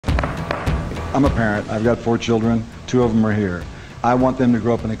I'm a parent. I've got 4 children. 2 of them are here. I want them to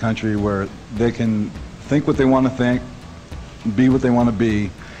grow up in a country where they can think what they want to think, be what they want to be,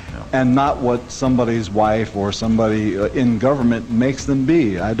 and not what somebody's wife or somebody in government makes them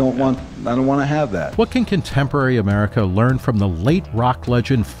be. I don't want to have that. What can contemporary America learn from the late rock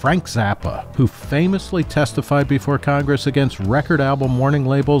legend Frank Zappa, who famously testified before Congress against record album warning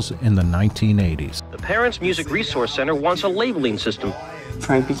labels in the 1980s? The Parents Music Resource Center wants a labeling system.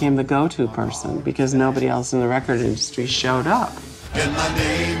 Frank became the go-to person because nobody else in the record industry showed up. And my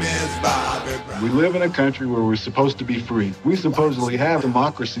name is Bobby Brown. We live in a country where we're supposed to be free. We supposedly have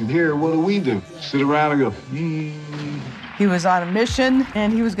democracy. Here, what do? Sit around and go, He was on a mission,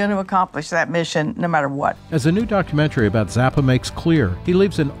 and he was going to accomplish that mission no matter what. As a new documentary about Zappa makes clear, he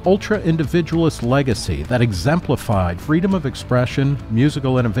leaves an ultra-individualist legacy that exemplified freedom of expression,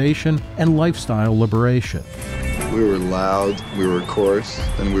 musical innovation, and lifestyle liberation. We were loud, we were coarse,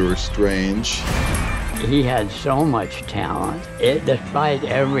 and we were strange. He had so much talent, it defied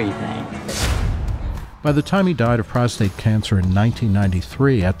everything. By the time he died of prostate cancer in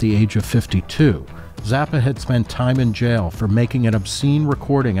 1993 at the age of 52, Zappa had spent time in jail for making an obscene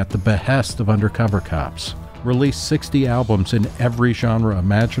recording at the behest of undercover cops, released 60 albums in every genre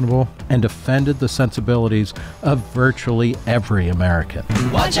imaginable, and offended the sensibilities of virtually every American.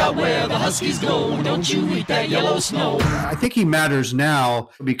 Watch out where the Huskies go, don't you eat that yellow snow. I think he matters now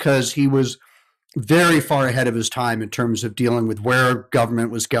because he was very far ahead of his time in terms of dealing with where government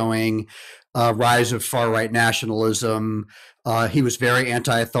was going, rise of far-right nationalism. He was very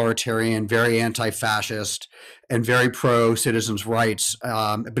anti-authoritarian, very anti-fascist, and very pro-citizens' rights.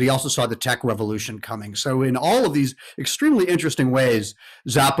 But he also saw the tech revolution coming. So in all of these extremely interesting ways,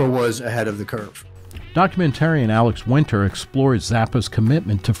 Zappa was ahead of the curve. Documentarian Alex Winter explores Zappa's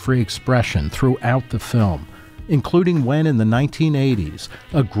commitment to free expression throughout the film, including when in the 1980s,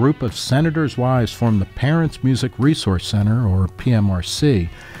 a group of senators' wives formed the Parents Music Resource Center, or PMRC,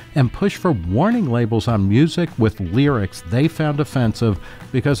 and pushed for warning labels on music with lyrics they found offensive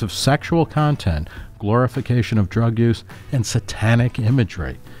because of sexual content, glorification of drug use, and satanic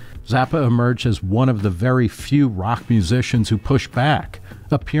imagery. Zappa emerged as one of the very few rock musicians who pushed back,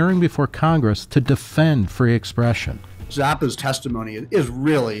 appearing before Congress to defend free expression. Zappa's testimony is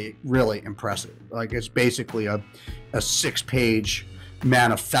really, really impressive. Like, it's basically a 6-page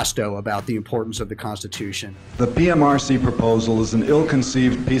manifesto about the importance of the Constitution. The PMRC proposal is an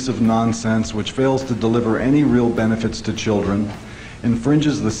ill-conceived piece of nonsense which fails to deliver any real benefits to children,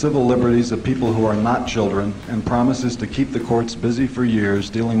 infringes the civil liberties of people who are not children, and promises to keep the courts busy for years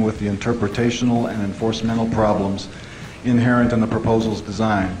dealing with the interpretational and enforcemental problems inherent in the proposal's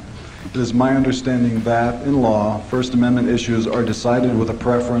design. It is my understanding that, in law, First Amendment issues are decided with a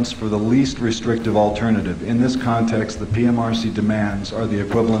preference for the least restrictive alternative. In this context, the PMRC demands are the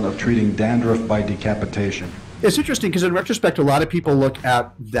equivalent of treating dandruff by decapitation. It's interesting because in retrospect, a lot of people look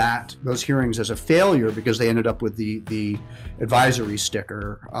at those hearings as a failure because they ended up with the advisory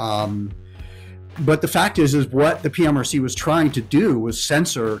sticker. But the fact is what the PMRC was trying to do was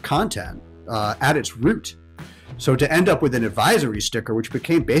censor content at its root. So to end up with an advisory sticker, which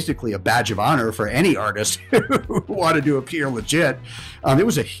became basically a badge of honor for any artist who wanted to appear legit, it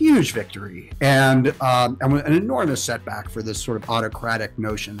was a huge victory and an enormous setback for this sort of autocratic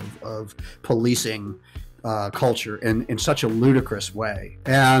notion of policing culture in such a ludicrous way.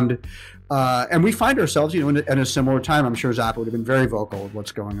 And we find ourselves, in a similar time. I'm sure Zappa would have been very vocal of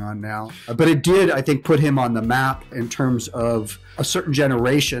what's going on now. But it did, I think, put him on the map in terms of a certain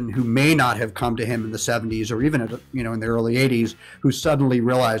generation who may not have come to him in the 70s or even, in the early 80s, who suddenly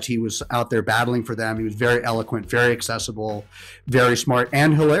realized he was out there battling for them. He was very eloquent, very accessible, very smart,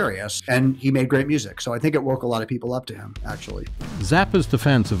 and hilarious. And he made great music. So I think it woke a lot of people up to him, actually. Zappa's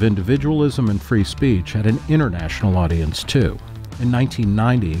defense of individualism and free speech had an international audience, too. In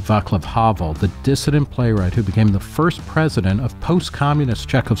 1990, Vaclav Havel, the dissident playwright who became the first president of post-communist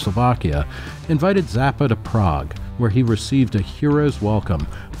Czechoslovakia, invited Zappa to Prague, where he received a hero's welcome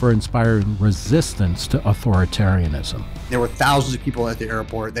for inspiring resistance to authoritarianism. There were thousands of people at the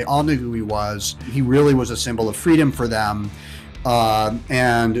airport. They all knew who he was. He really was a symbol of freedom for them.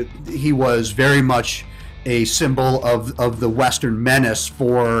 And he was very much a symbol of the Western menace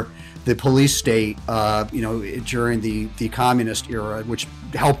for the police state, during the communist era, which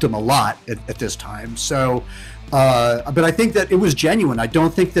helped him a lot at this time. So, but I think that it was genuine. I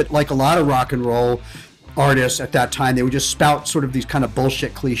don't think that, like a lot of rock and roll artists at that time, they would just spout sort of these kind of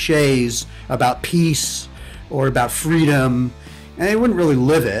bullshit cliches about peace or about freedom. And they wouldn't really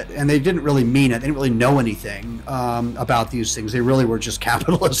live it, and they didn't really mean it. They didn't really know anything about these things. They really were just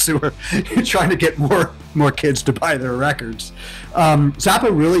capitalists who were trying to get more kids to buy their records.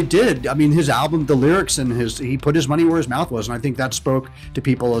 Zappa really did. I mean, his album, the lyrics, and he put his money where his mouth was, and I think that spoke to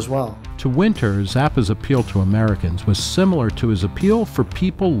people as well. To Winter, Zappa's appeal to Americans was similar to his appeal for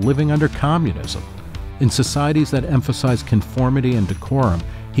people living under communism. In societies that emphasize conformity and decorum,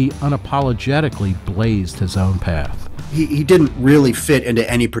 he unapologetically blazed his own path. He didn't really fit into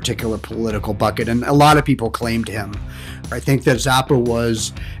any particular political bucket, and a lot of people claimed him. I think that Zappa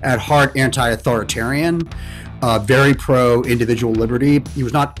was, at heart, anti-authoritarian, very pro-individual liberty. He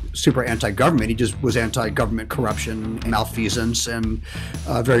was not super anti-government. He just was anti-government corruption and malfeasance, and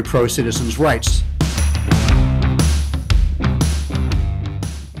very pro-citizens' rights.